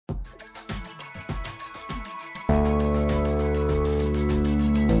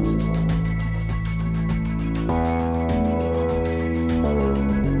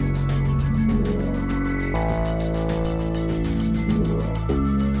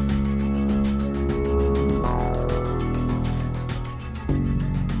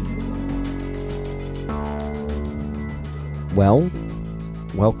Well,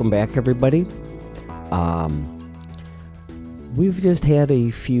 welcome back, everybody. We've just had a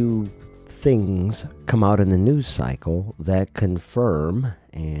few things come out in the news cycle that confirm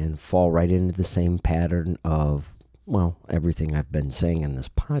and fall right into the same pattern of, well, everything I've been saying in this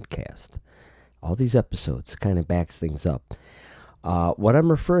podcast. All these episodes kind of backs things up. What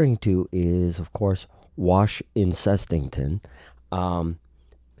I'm referring to is, of course, Wash Incestington, Mary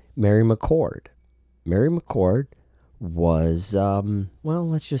McCord. Mary McCord was,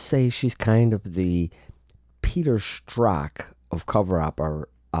 let's just say she's kind of the Peter Strzok of cover-up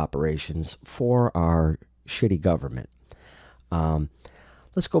operations for our shitty government.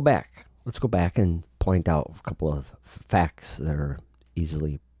 Let's go back. Let's go back and point out a couple of facts that are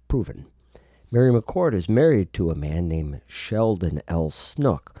easily proven. Mary McCord is married to a man named Sheldon L.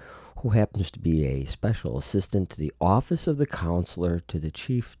 Snook, who happens to be a special assistant to the Office of the Counselor to the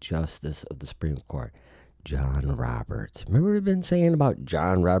Chief Justice of the Supreme Court, John Roberts. Remember we've been saying about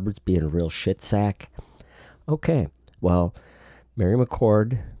John Roberts being a real shit sack? Okay, well, Mary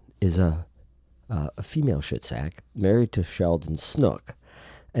McCord is a female shit sack married to Sheldon Snook.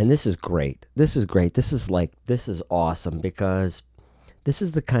 And this is great. This is great. This is awesome because this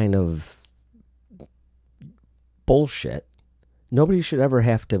is the kind of bullshit nobody should ever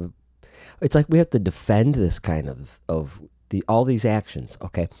have to. It's like we have to defend this kind of all these actions.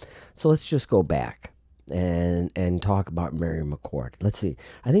 Okay, so let's just go back and talk about Mary McCord. Let's see.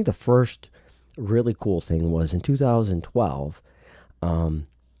 I think the first really cool thing was in 2012,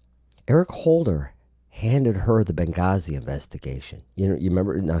 Eric Holder handed her the Benghazi investigation. You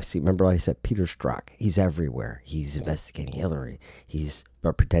remember? Now, remember what I said? Peter Strzok. He's everywhere. He's investigating Hillary. He's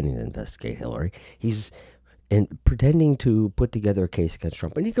pretending to investigate Hillary. He's pretending to put together a case against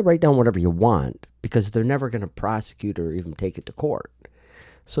Trump. And you can write down whatever you want because they're never going to prosecute or even take it to court.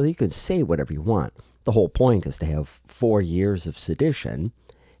 So you can say whatever you want. The whole point is to have 4 years of sedition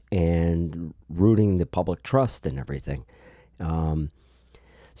and rooting the public trust and everything.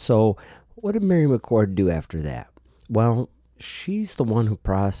 So what did Mary McCord do after that? Well, she's the one who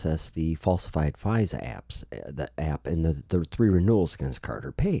processed the falsified FISA apps, the app and the 3 renewals against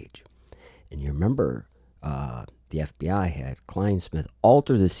Carter Page. And you remember the FBI had Kleinsmith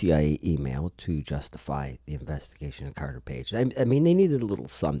alter the CIA email to justify the investigation of Carter Page. I mean, they needed a little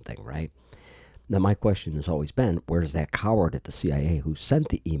something, right? Now, my question has always been, where's that coward at the CIA who sent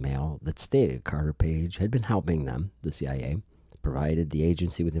the email that stated Carter Page had been helping them, the CIA, provided the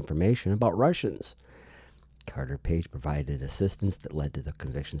agency with information about Russians? Carter Page provided assistance that led to the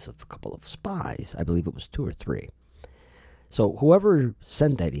convictions of a couple of spies. I believe it was 2 or 3. So whoever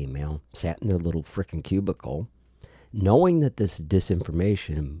sent that email sat in their little frickin' cubicle, knowing that this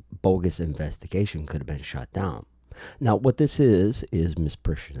disinformation and bogus investigation could have been shut down. Now, what this is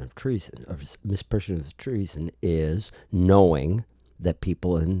misprision of treason. Misprision of treason is knowing that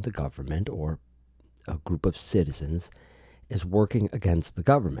people in the government or a group of citizens is working against the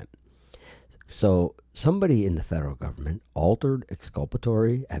government. So somebody in the federal government altered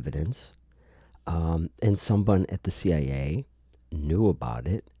exculpatory evidence, and someone at the CIA knew about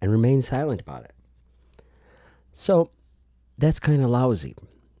it and remained silent about it. So that's kind of lousy.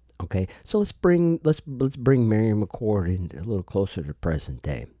 Okay, so let's bring Mary McCord in a little closer to present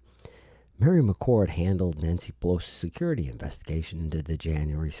day. Mary McCord handled Nancy Pelosi's security investigation into the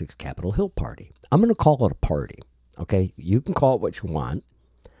January 6th Capitol Hill party. I'm going to call it a party. Okay, you can call it what you want.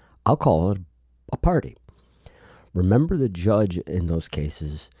 I'll call it a party. Remember the judge in those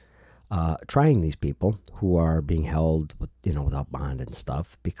cases trying these people who are being held without bond and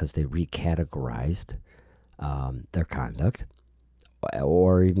stuff because they recategorized their conduct,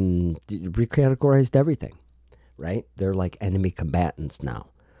 or even recategorized everything, right? They're like enemy combatants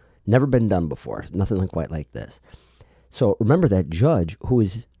now. Never been done before. Nothing quite like this. So remember that judge who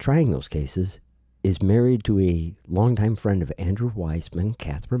is trying those cases is married to a longtime friend of Andrew Weissman,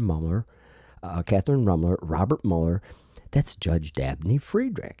 Catherine Rumler, Robert Mueller. That's Judge Dabney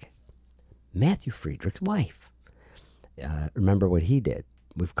Friedrich, Matthew Friedrich's wife. Remember what he did.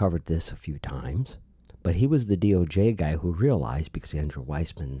 We've covered this a few times. But he was the DOJ guy who realized, because Andrew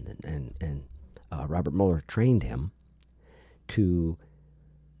Weissman and Robert Mueller trained him to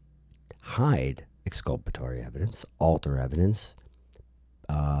hide exculpatory evidence, alter evidence,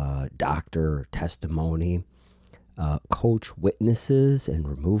 doctor testimony, coach witnesses and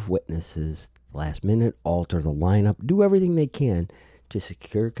remove witnesses last minute, alter the lineup, do everything they can to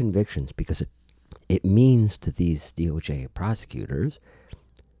secure convictions, because it means to these DOJ prosecutors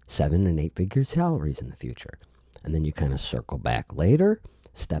 7 and 8 figure salaries in the future. And then you kind of circle back later,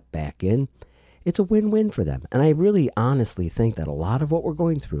 step back in. It's a win-win for them. And I really honestly think that a lot of what we're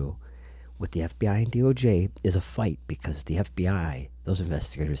going through with the FBI and DOJ is a fight because the FBI, those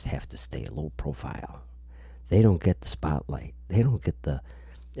investigators have to stay low profile. They don't get the spotlight. They don't get the.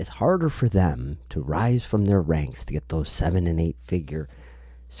 It's harder for them to rise from their ranks to get those 7 and 8 figure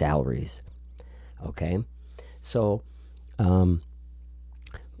salaries. Okay? So, but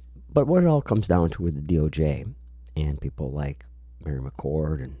what it all comes down to with the DOJ and people like Mary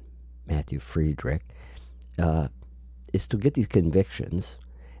McCord and Matthew Friedrich is to get these convictions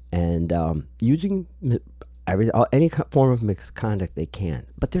and using any form of misconduct they can.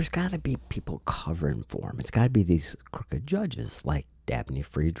 But there's got to be people covering for them. It's got to be these crooked judges like Dabney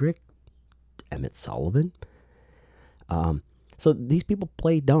Friedrich, Emmett Sullivan. So these people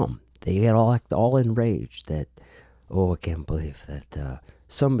play dumb. They get all enraged that, I can't believe that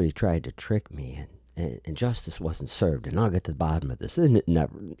somebody tried to trick me and justice wasn't served, and I'll get to the bottom of this. And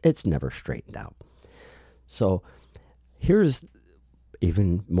it's never straightened out. So here's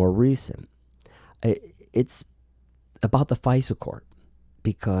even more recent. It's about the FISA court,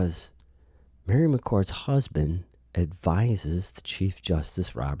 because Mary McCord's husband advises the Chief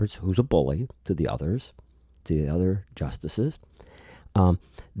Justice Roberts, who's a bully to the other justices.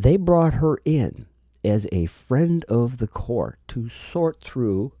 They brought her in as a friend of the court to sort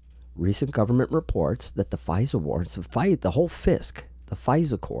through recent government reports that the FISA warrants, the whole FISC, the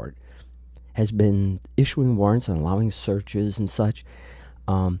FISA court, has been issuing warrants and allowing searches and such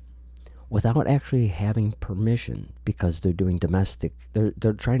without actually having permission, because they're doing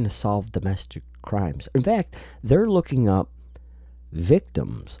they're trying to solve domestic crimes. In fact, they're looking up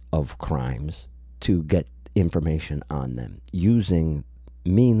victims of crimes to get information on them using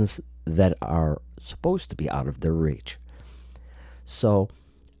means that are supposed to be out of their reach. So,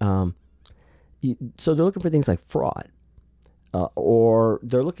 so they're looking for things like fraud, or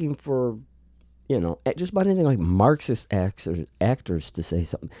they're looking for, just about anything like Marxist actors to say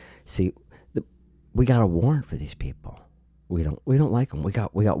something. See, we got a warrant for these people. We don't like them. We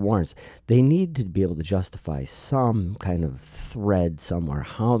got warrants. They need to be able to justify some kind of thread somewhere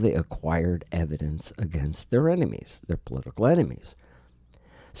how they acquired evidence against their enemies, their political enemies.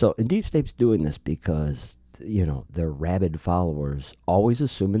 So, and Deep State's doing this because, their rabid followers always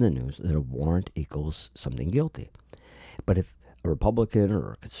assume in the news that a warrant equals something guilty. But if a Republican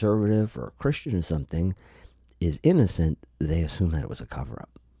or a conservative or a Christian or something is innocent, they assume that it was a cover-up.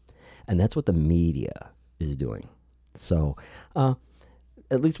 And that's what the media is doing. So,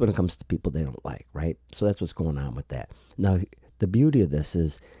 at least when it comes to people they don't like, right? So that's what's going on with that. Now, the beauty of this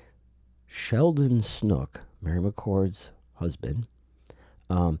is Sheldon Snook, Mary McCord's husband,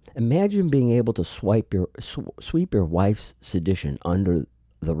 imagine being able to sweep your wife's sedition under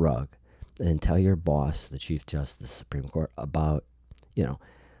the rug and tell your boss, the Chief Justice of the Supreme Court, about,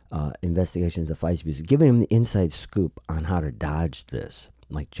 investigations of FISA abuse, giving him the inside scoop on how to dodge this,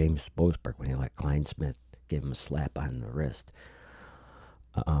 like James Boasberg when he let Kleinsmith give him a slap on the wrist.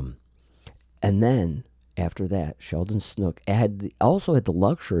 And then, after that, Sheldon Snook also had the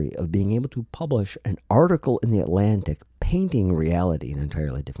luxury of being able to publish an article in The Atlantic painting reality in an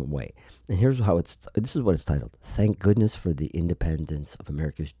entirely different way. And here's this is what it's titled: "Thank Goodness for the Independence of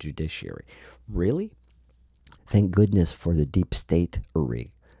America's Judiciary." Really? Thank goodness for the deep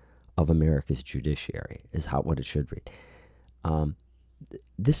state-ery of America's judiciary is what it should read.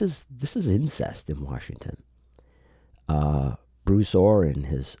 This is incest in Washington. Bruce Orr and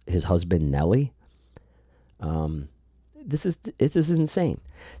his husband Nellie. This is insane.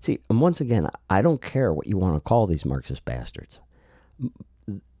 See, and once again, I don't care what you want to call these Marxist bastards.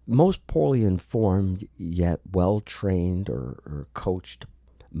 Most poorly informed yet well-trained or coached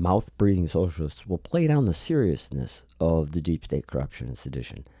mouth-breathing socialists will play down the seriousness of the deep state corruption and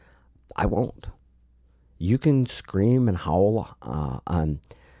sedition. I won't. You can scream and howl on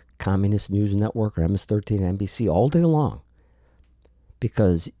Communist News Network or MS-13 NBC all day long,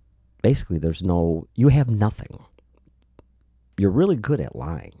 because basically you have nothing. You're really good at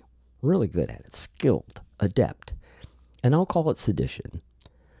lying, really good at it, skilled, adept. And I'll call it sedition.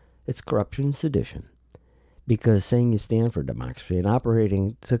 It's corruption, sedition, because saying you stand for democracy and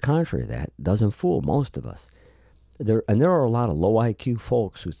operating to the contrary of that doesn't fool most of us. There are a lot of low IQ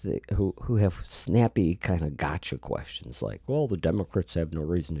folks who have snappy kind of gotcha questions like, well, the Democrats have no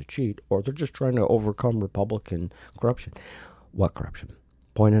reason to cheat, or they're just trying to overcome Republican corruption. What corruption?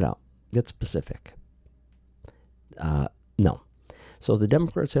 Point it out. Get specific. No. So the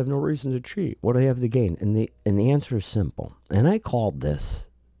Democrats have no reason to cheat. What do they have to gain? And the answer is simple. And I called this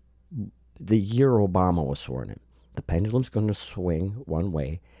the year Obama was sworn in. The pendulum's going to swing one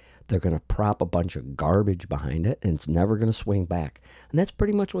way. They're going to prop a bunch of garbage behind it, and it's never going to swing back. And that's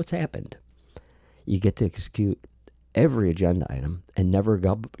pretty much what's happened. You get to execute every agenda item and never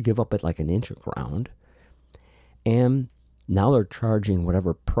give up it like an inch of ground. And now they're charging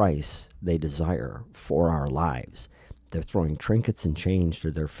whatever price they desire for our lives. They're throwing trinkets and change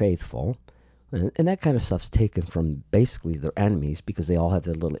to their faithful. And that kind of stuff's taken from basically their enemies because they all have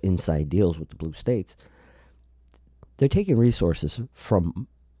their little inside deals with the blue states. They're taking resources from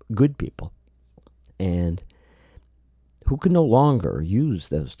good people and who can no longer use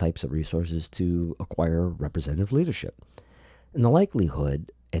those types of resources to acquire representative leadership. And the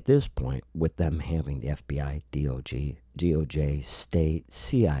likelihood at this point, with them having the FBI, DOJ, state,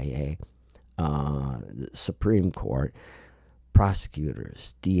 CIA, the Supreme Court,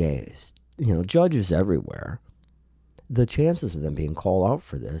 prosecutors, DAs, judges everywhere, the chances of them being called out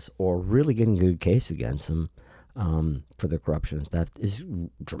for this or really getting a good case against them for their corruption and theft is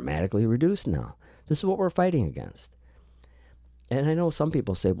dramatically reduced now. This is what we're fighting against. And I know some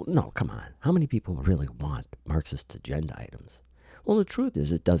people say, well, no, come on. How many people really want Marxist agenda items? Well, the truth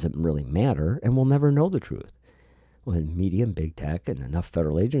is it doesn't really matter, and we'll never know the truth. When media and big tech and enough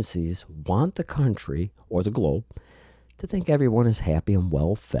federal agencies want the country or the globe to think everyone is happy and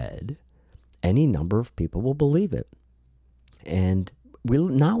well fed, any number of people will believe it. And we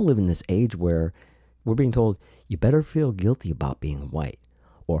now live in this age where we're being told, you better feel guilty about being white,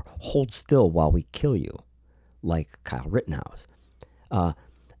 or hold still while we kill you, like Kyle Rittenhouse.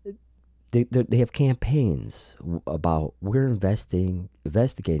 They have campaigns about we're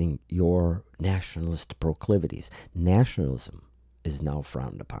investigating your nationalist proclivities. Nationalism is now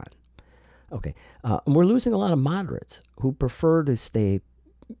frowned upon. Okay, and we're losing a lot of moderates who prefer to stay,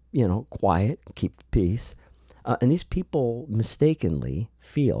 quiet, keep the peace. And these people mistakenly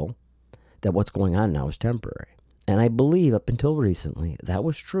feel that what's going on now is temporary. And I believe up until recently that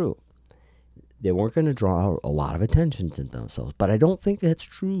was true. They weren't going to draw a lot of attention to themselves. But I don't think that's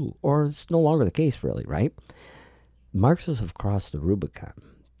true, or it's no longer the case, really, right? Marxists have crossed the Rubicon.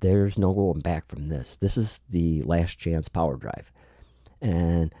 There's no going back from this. This is the last chance power drive.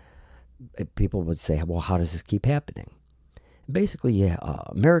 And people would say, well, how does this keep happening? Basically,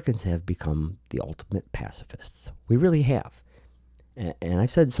 Americans have become the ultimate pacifists. We really have. And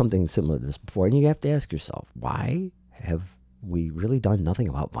I've said something similar to this before, and you have to ask yourself, why have we really done nothing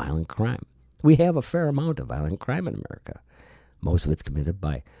about violent crime? We have a fair amount of violent crime in America. Most of it's committed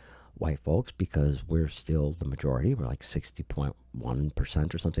by white folks because we're still the majority. We're like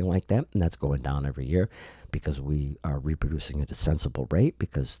 60.1% or something like that. And that's going down every year because we are reproducing at a sensible rate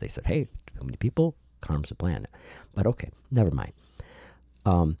because they said, hey, too many people harms the planet. But okay, never mind.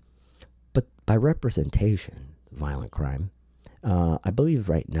 But by representation, violent crime, I believe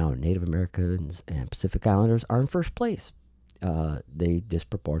right now Native Americans and Pacific Islanders are in first place. They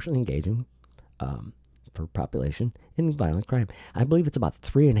disproportionately engage in for population in violent crime. I believe it's about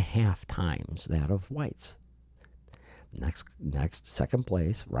 3.5 times that of whites. Next, second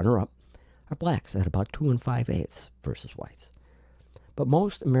place, runner-up, are blacks at about 2 5/8 versus whites. But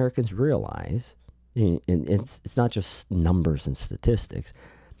most Americans realize, and it's not just numbers and statistics,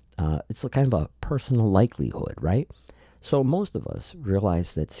 it's a kind of a personal likelihood, right? So most of us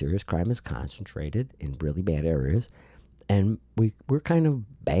realize that serious crime is concentrated in really bad areas, and we're kind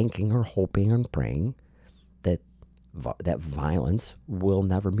of banking or hoping and praying that violence will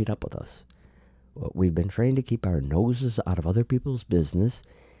never meet up with us. We've been trained to keep our noses out of other people's business,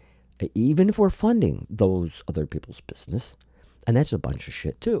 even if we're funding those other people's business. And that's a bunch of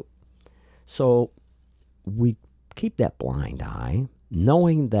shit too. So we keep that blind eye,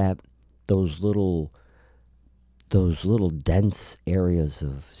 knowing that those little dense areas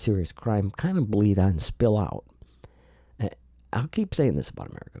of serious crime kind of bleed on and spill out. I'll keep saying this about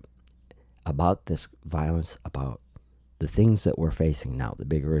America, about this violence, about the things that we're facing now, the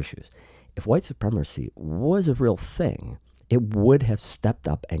bigger issues. If white supremacy was a real thing, it would have stepped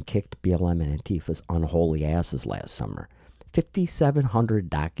up and kicked BLM and Antifa's unholy asses last summer. 5,700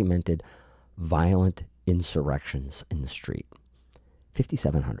 documented violent insurrections in the street.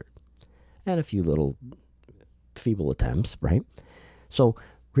 5,700. And a few little feeble attempts, right? So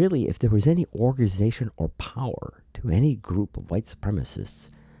really, if there was any organization or power to any group of white supremacists,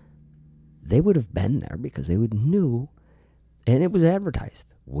 they would have been there because they would knew, and it was advertised,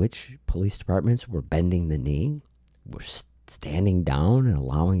 which police departments were bending the knee, were standing down and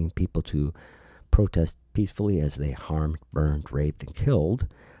allowing people to protest peacefully as they harmed, burned, raped, and killed.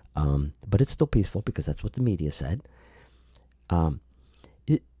 But it's still peaceful because that's what the media said.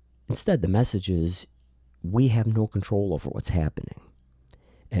 Instead, the message is we have no control over what's happening,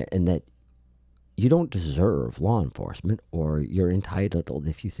 and that you don't deserve law enforcement, or you're entitled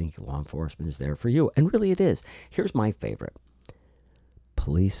if you think law enforcement is there for you. And really it is. Here's my favorite.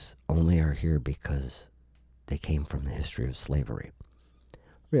 Police only are here because They came from the history of slavery.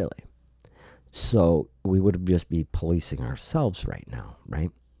 Really. So we would just be policing ourselves right now,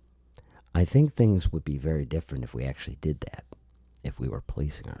 right? I think things would be very different if we actually did that, if we were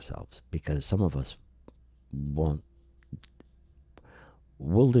policing ourselves, because some of us won't.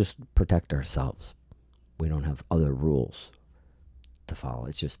 We'll just protect ourselves. We don't have other rules to follow.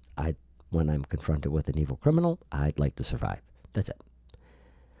 It's just when I'm confronted with an evil criminal, I'd like to survive. That's it.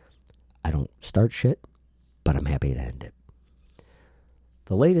 I don't start shit, but I'm happy to end it.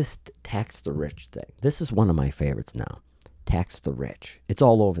 The latest tax the rich thing. This is one of my favorites now. Tax the rich. It's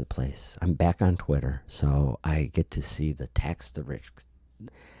all over the place. I'm back on Twitter, so I get to see the tax the rich.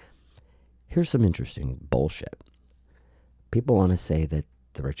 Here's some interesting bullshit. People want to say that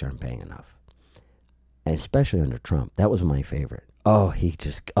the rich aren't paying enough. And especially under Trump. That was my favorite. He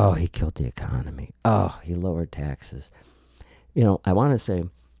killed the economy. He lowered taxes. I want to say,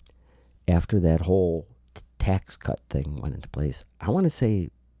 after that whole tax cut thing went into place, I want to say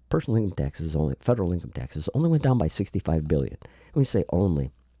federal income taxes only went down by $65 billion. When you say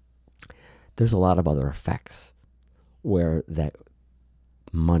only, there's a lot of other effects where that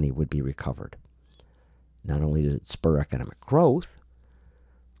money would be recovered. Not only did it spur economic growth,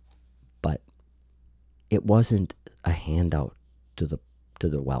 but it wasn't a handout to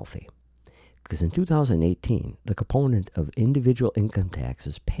the wealthy. Because in 2018, the component of individual income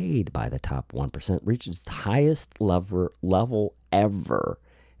taxes paid by the top 1% reached its highest level ever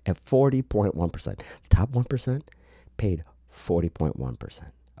at 40.1%. The top 1% paid 40.1%.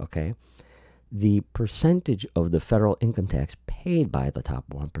 Okay? The percentage of the federal income tax paid by the top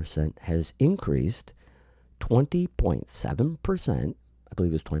 1% has increased 20.7%. I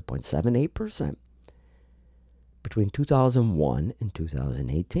believe it was 20.78% between 2001 and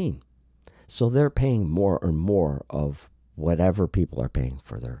 2018. So they're paying more and more of whatever people are paying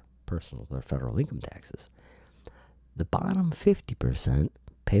for their federal income taxes. The bottom 50%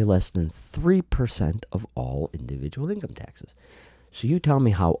 pay less than 3% of all individual income taxes. So you tell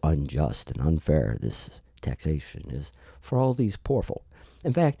me how unjust and unfair this taxation is for all these poor folk.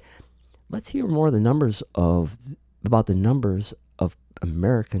 In fact, let's hear more of about the numbers of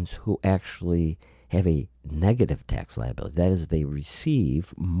Americans who actually have a negative tax liability. That is, they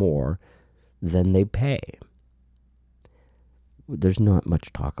receive more than they pay. There's not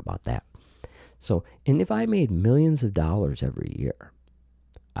much talk about that. So, and if I made millions of dollars every year,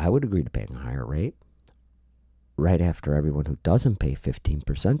 I would agree to paying a higher rate. Right after everyone who doesn't pay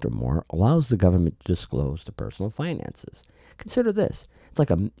 15% or more allows the government to disclose their personal finances. Consider this. It's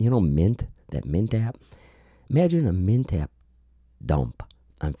like Mint, that Mint app. Imagine a Mint app dump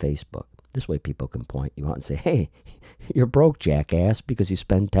on Facebook. This way people can point you out and say, hey, you're broke, jackass, because you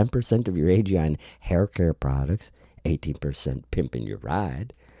spend 10% of your AG on hair care products, 18% pimping your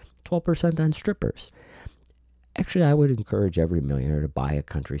ride, 12% on strippers. Actually, I would encourage every millionaire to buy a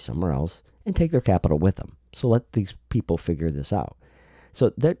country somewhere else and take their capital with them. So let these people figure this out.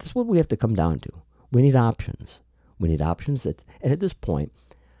 So that's what we have to come down to. We need options. We need options and at this point,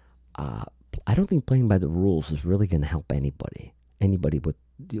 I don't think playing by the rules is really going to help anybody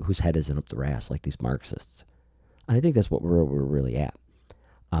whose head isn't up their ass like these Marxists. And I think that's what we're really at.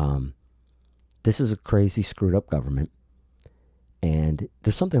 This is a crazy, screwed up government, and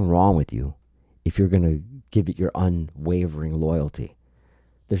there's something wrong with you if you're going to give it your unwavering loyalty.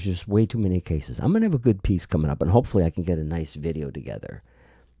 There's just way too many cases. I'm going to have a good piece coming up, and hopefully I can get a nice video together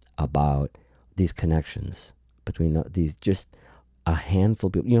about these connections between these, just a handful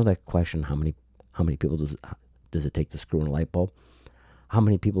of people. You know that question, how many people does it take to screw in a light bulb? How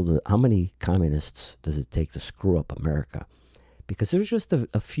many communists does it take to screw up America? Because there's just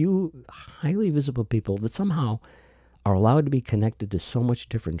a few highly visible people that somehow are allowed to be connected to so much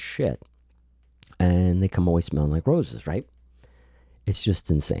different shit, and they come away smelling like roses, right? It's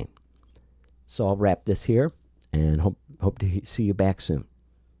just insane. So I'll wrap this here, and hope to see you back soon.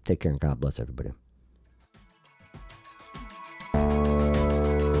 Take care, and God bless everybody.